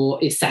law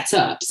is set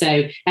up.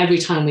 So every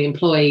time we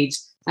employed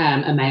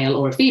a male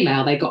or a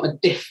female, they got a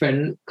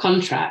different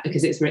contract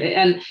because it's written,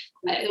 and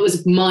it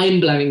was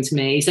mind-blowing to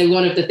me. So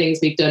one of the things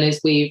we've done is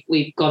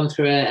we've gone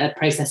through a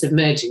process of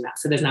merging that.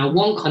 So there's now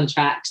one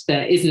contract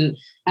that isn't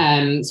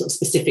sort of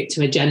specific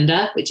to a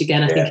gender, which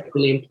again, I think is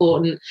really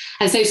important.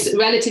 And so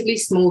relatively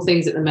small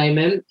things at the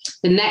moment.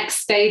 The next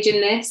stage in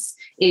this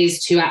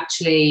is to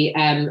actually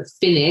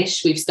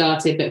finish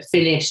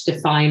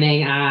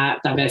defining our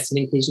diversity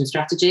and inclusion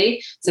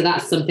strategy. So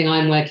that's something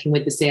I'm working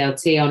with the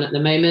CLT on at the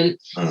moment.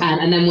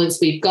 And then once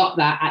we've got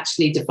that,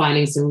 actually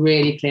defining some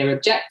really clear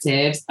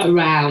objectives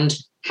around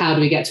how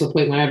do we get to a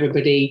point where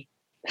everybody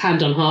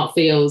hand on heart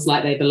feels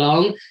like they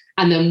belong.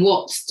 And then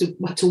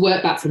to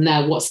work back from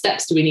there, what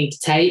steps do we need to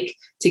take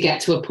to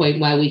get to a point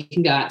where we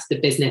can go out to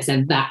the business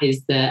and that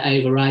is the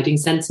overriding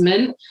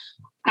sentiment.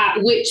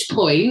 At which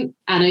point,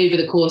 and over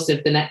the course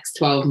of the next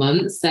 12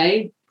 months,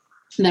 say,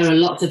 there are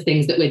lots of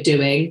things that we're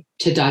doing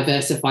to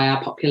diversify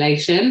our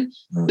population,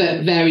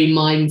 but very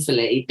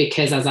mindfully,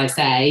 because as I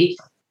say,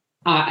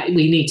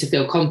 we need to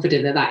feel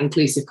confident that that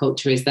inclusive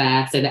culture is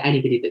there so that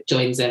anybody that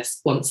joins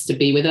us wants to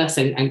be with us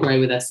and grow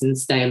with us and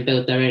stay and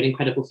build their own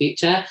incredible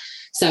future.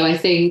 So I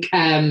think,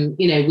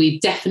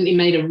 we've definitely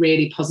made a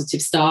really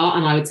positive start,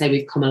 and I would say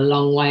we've come a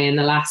long way in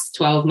the last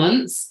 12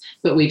 months,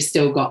 but we've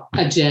still got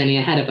a journey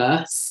ahead of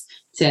us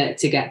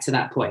to get to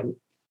that point.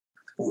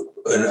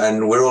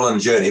 And we're all on a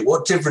journey.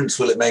 What difference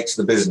will it make to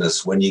the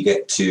business when you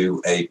get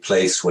to a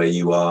place where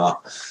you are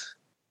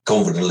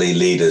confidently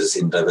leaders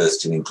in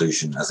diversity and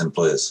inclusion as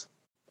employers?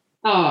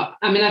 I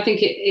think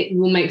it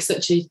will make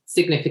such a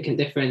significant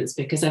difference,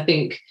 because I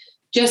think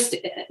just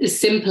as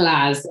simple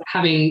as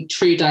having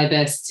true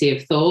diversity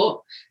of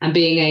thought and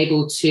being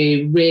able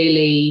to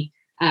really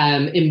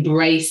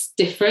embrace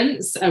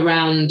difference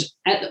around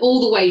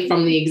all the way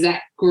from the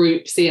exec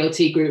group,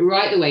 CLT group,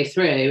 right the way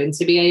through, and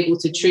to be able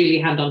to truly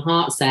hand on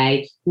heart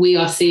say, we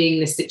are seeing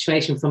this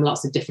situation from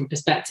lots of different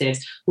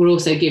perspectives. We're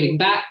also giving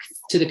back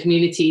to the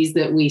communities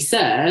that we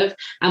serve,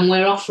 and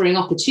we're offering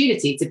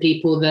opportunity to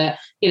people that,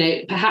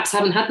 perhaps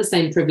haven't had the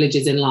same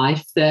privileges in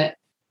life that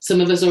some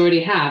of us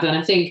already have. And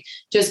I think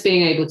just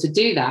being able to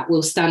do that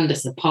will stand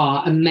us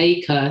apart and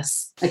make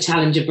us a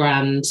challenger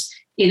brand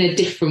in a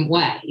different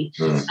way.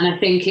 And I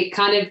think it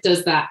kind of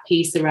does that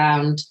piece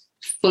around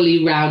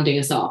fully rounding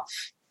us off.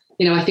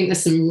 I think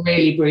there's some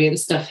really brilliant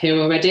stuff here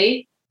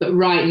already, but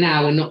right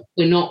now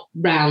we're not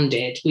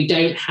rounded. We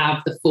don't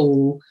have the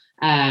full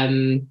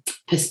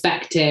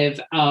perspective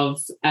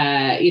of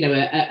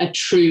a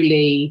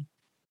truly,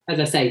 as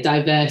I say,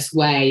 diverse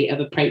way of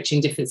approaching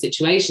different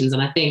situations.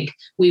 And I think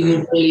we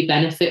will really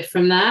benefit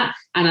from that.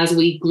 And as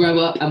we grow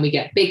up and we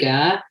get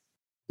bigger,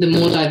 the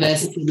more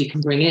diversity we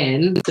can bring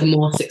in, the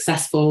more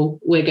successful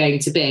we're going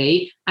to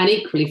be. And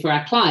equally for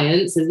our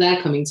clients, as they're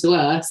coming to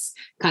us,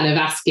 kind of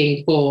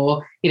asking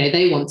for,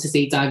 they want to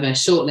see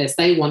diverse shortlists.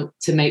 They want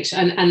to make sure,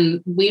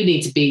 and we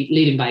need to be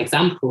leading by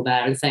example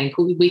there and saying,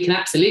 cool, we can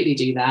absolutely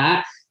do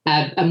that.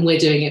 And we're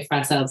doing it for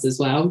ourselves as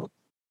well.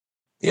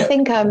 Yeah. I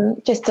think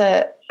just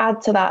to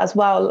add to that as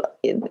well,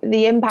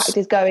 the impact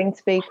is going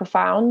to be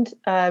profound.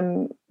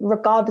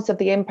 Regardless of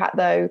the impact,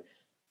 though,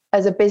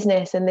 as a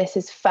business, and this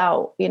is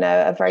felt, at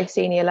a very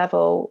senior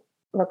level,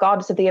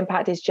 regardless of the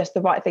impact, is just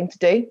the right thing to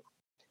do.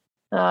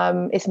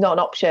 It's not an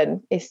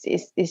option.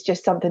 It's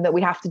just something that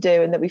we have to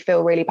do and that we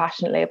feel really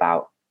passionately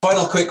about.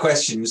 Final quick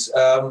questions.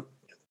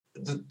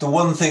 The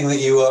one thing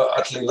that you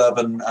utterly love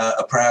and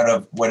are proud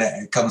of when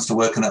it comes to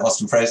working at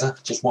Austin Fraser?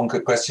 Just one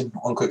quick question,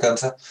 one quick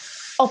answer.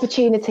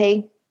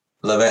 Opportunity.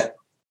 Love it.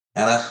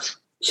 Anna?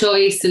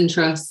 Choice and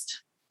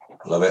trust.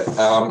 Love it.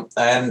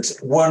 And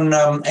one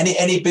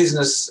any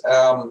business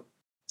that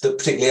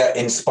particularly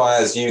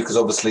inspires you, because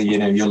obviously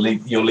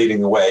you're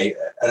leading the way.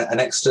 An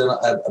external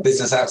a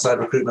business outside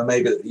recruitment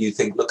maybe that you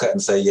think look at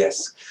and say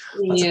yes,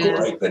 that's a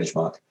great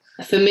benchmark.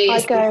 For me,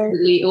 it's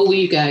definitely. Oh,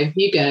 you go.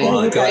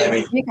 Oh, go,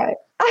 Amy. You go.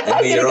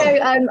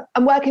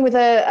 I'm working with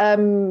a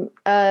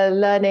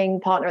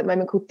learning partner at the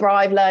moment called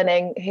Thrive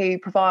Learning, who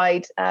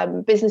provide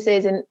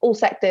businesses in all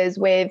sectors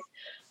with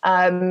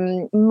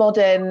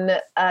modern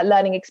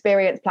learning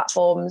experience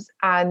platforms.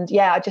 And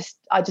I've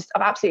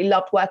absolutely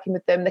loved working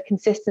with them. The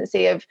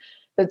consistency of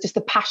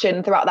the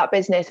passion throughout that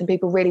business and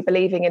people really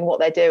believing in what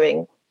they're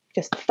doing.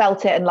 Just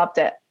felt it and loved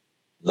it.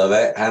 Love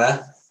it.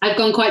 Hannah? I've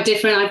gone quite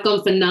different. I've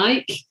gone for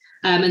Nike.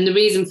 And the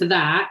reason for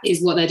that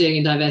is what they're doing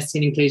in diversity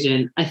and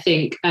inclusion. I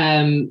think,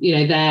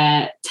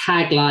 their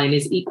tagline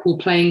is equal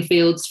playing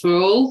fields for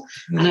all.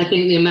 And I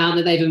think the amount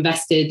that they've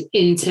invested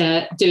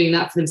into doing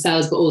that for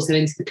themselves, but also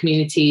into the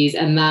communities,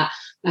 and that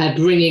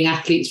bringing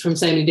athletes from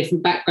so many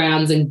different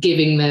backgrounds and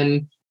giving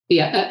them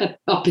the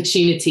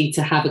opportunity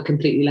to have a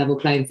completely level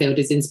playing field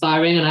is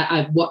inspiring. And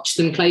I've watched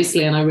them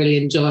closely and I really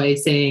enjoy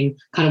seeing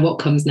kind of what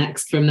comes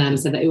next from them.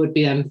 So that it would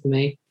be them for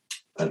me.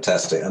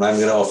 Fantastic. And I'm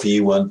going to offer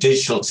you one,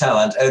 digital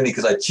talent, only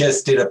because I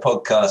just did a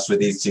podcast with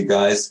these two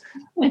guys.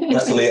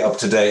 Totally up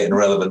to date and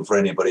relevant for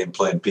anybody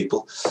employing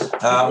people.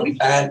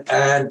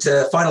 And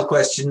final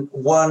question,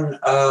 one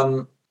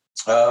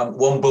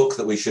book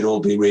that we should all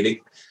be reading,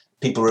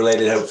 people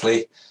related,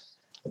 hopefully.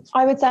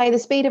 I would say The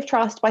Speed of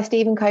Trust by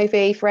Stephen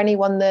Covey for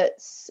anyone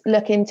that's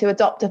looking to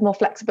adopt a more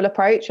flexible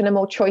approach and a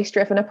more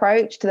choice-driven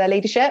approach to their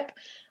leadership.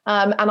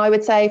 And I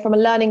would say from a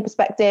learning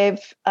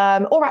perspective,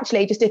 or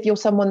actually just if you're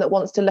someone that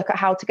wants to look at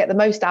how to get the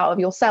most out of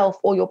yourself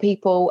or your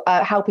people,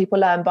 How People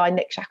Learn by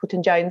Nick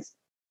Shackleton-Jones.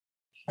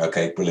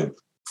 Okay, brilliant.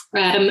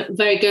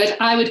 Very good.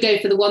 I would go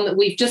for the one that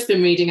we've just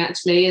been reading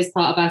actually as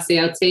part of our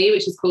CLT,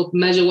 which is called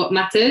Measure What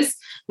Matters,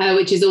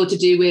 which is all to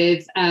do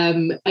with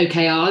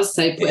OKRs,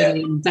 so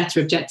putting in better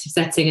objective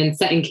setting and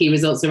setting key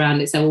results around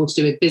it, so all to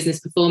do with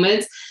business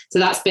performance. So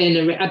that's been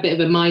a bit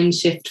of a mind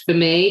shift for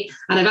me.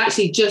 And I've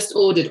actually just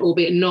ordered,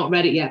 albeit not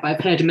read it yet, but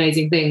I've heard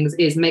amazing things,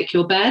 is Make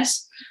Your Bed,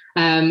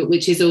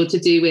 which is all to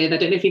do with, I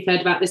don't know if you've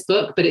heard about this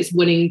book, but it's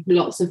winning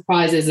lots of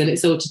prizes, and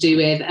it's all to do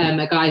with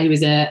a guy who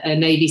is a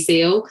Navy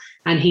SEAL,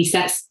 and he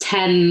sets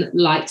 10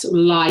 life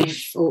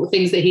or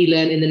things that he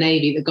learned in the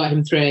Navy that got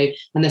him through,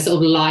 and they're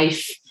sort of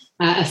life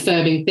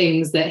affirming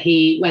things that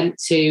he went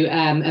to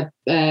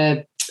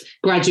a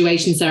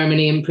graduation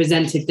ceremony and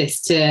presented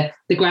this to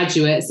the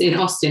graduates in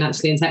Austin,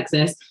 actually in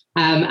Texas.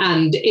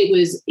 And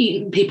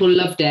people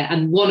loved it.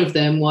 And one of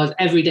them was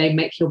every day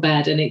make your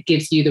bed, and it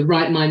gives you the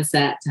right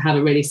mindset to have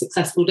a really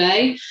successful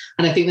day.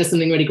 And I think there's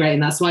something really great in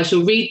that. So I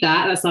shall read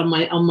that. That's on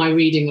my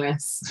reading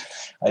list.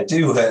 I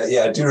do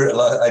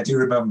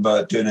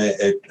remember doing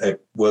a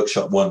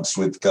workshop once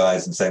with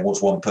guys and saying,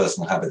 what's one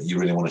personal habit that you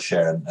really want to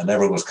share? And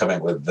everyone was coming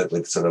with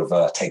sort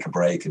of take a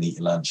break and eat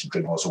your lunch and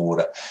drink lots of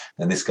water.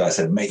 And this guy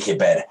said, make your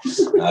bed,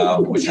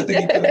 which I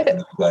think he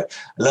did. I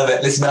love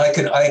it. Listen,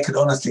 I could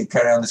honestly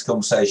carry on this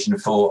conversation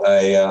for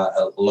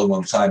a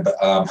long time, but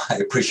I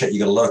appreciate you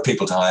got a lot of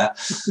people to hire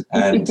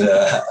and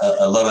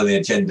a lot on the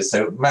agenda.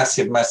 So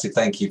massive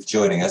thank you for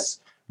joining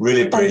us.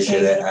 Really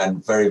appreciate it,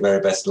 and very, very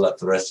best of luck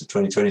for the rest of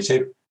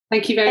 2022.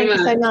 Thank you very much.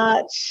 Thank you so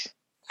much.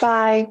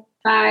 Bye.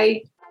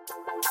 Bye.